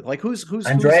obsessed with? Like who's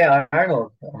Andrea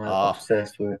Arnold, I'm uh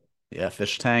obsessed with. yeah,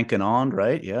 Fish Tank and on,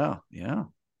 right? Yeah, yeah.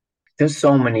 There's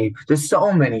so many. There's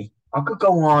so many. I could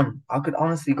go on. I could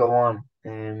honestly go on.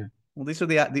 Well, these are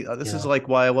this is Yeah. like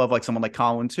why I love like someone like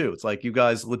Colin too. It's like you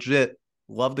guys legit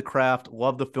love the craft,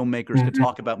 love the filmmakers, could Mhm.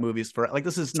 talk about movies for like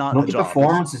this is not a Look at job.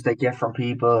 performances they get from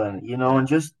people, and Yeah, and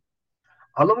just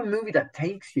I love a movie that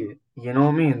takes you. You know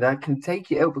what I mean? That can take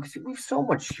you out because we've so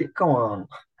much shit going on.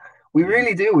 We yeah,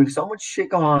 really do. We've so much shit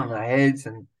going on in our heads,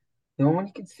 and when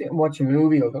you can sit and watch a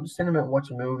movie, or go to cinema and watch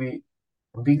a movie,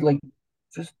 and be like,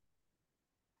 just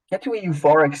get to a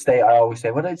euphoric state. I always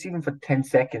say, whether it's even for 10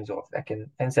 seconds or a second.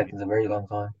 10 seconds is a very long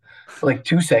time, but like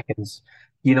 2 seconds,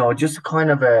 just kind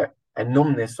of a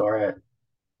numbness or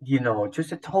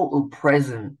just a total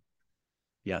present,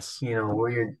 yes.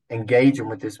 where you're engaging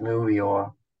with this movie,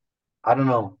 or I don't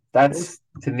know. That's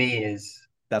to me is.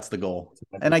 That's the goal.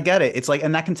 And I get it. It's like,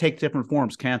 and that can take different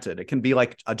forms, can't it? It can be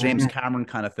like a James Mhm. Cameron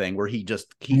kind of thing where he can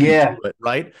Yeah, do it,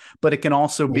 right? But it can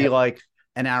also be yeah, like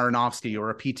an Aronofsky or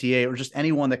a PTA or just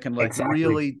anyone that can like exactly.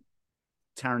 really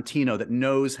Tarantino that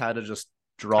knows how to just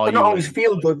draw They're not you always in.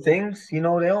 feel good things, they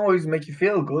always make you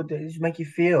feel good. They just make you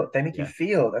feel. They make you Yeah,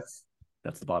 feel. that's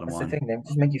the bottom That's the line. thing. They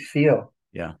just make you feel.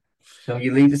 Yeah. So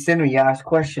you leave the cinema, you ask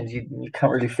questions you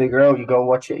can't really figure out. You go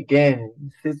watch it again,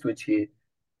 it sits with you.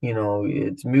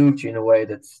 It's moved you in a way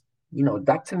that's,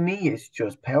 that to me is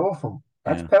just powerful.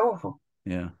 That's Yeah. powerful,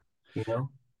 Yeah. you know?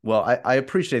 Well, I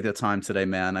appreciate the time today,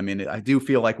 man. I mean, I do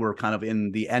feel like we're kind of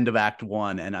in the end of Act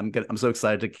One, and I'm so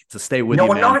excited to stay with No, you,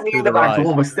 we're man, not at the through end the of Act ride.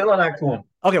 One. We're still on Act One.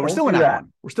 Okay, we're Don't still in do Act that.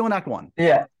 One. We're still in Act One.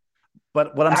 Yeah,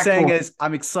 But what I'm Act saying One. is,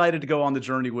 I'm excited to go on the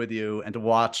journey with you and to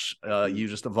watch you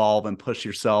just evolve and push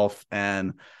yourself.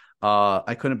 And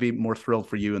I couldn't be more thrilled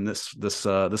for you in this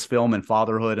film and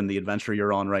fatherhood and the adventure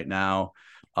you're on right now.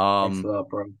 Thanks a lot,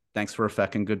 bro. Thanks for a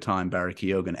feckin' good time, Barry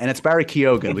Keoghan. And it's Barry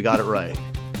Keoghan. We got it right.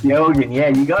 Yogan, yeah,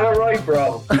 you got it right,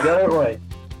 bro. You got it right.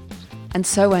 And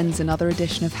so ends another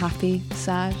edition of Happy,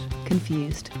 Sad,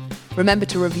 Confused. Remember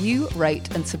to review,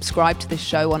 rate, and subscribe to this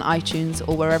show on iTunes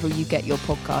or wherever you get your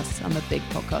podcasts. I'm a big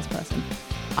podcast person.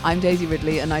 I'm Daisy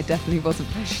Ridley, and I definitely wasn't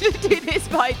pressured to do this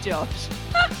by Josh.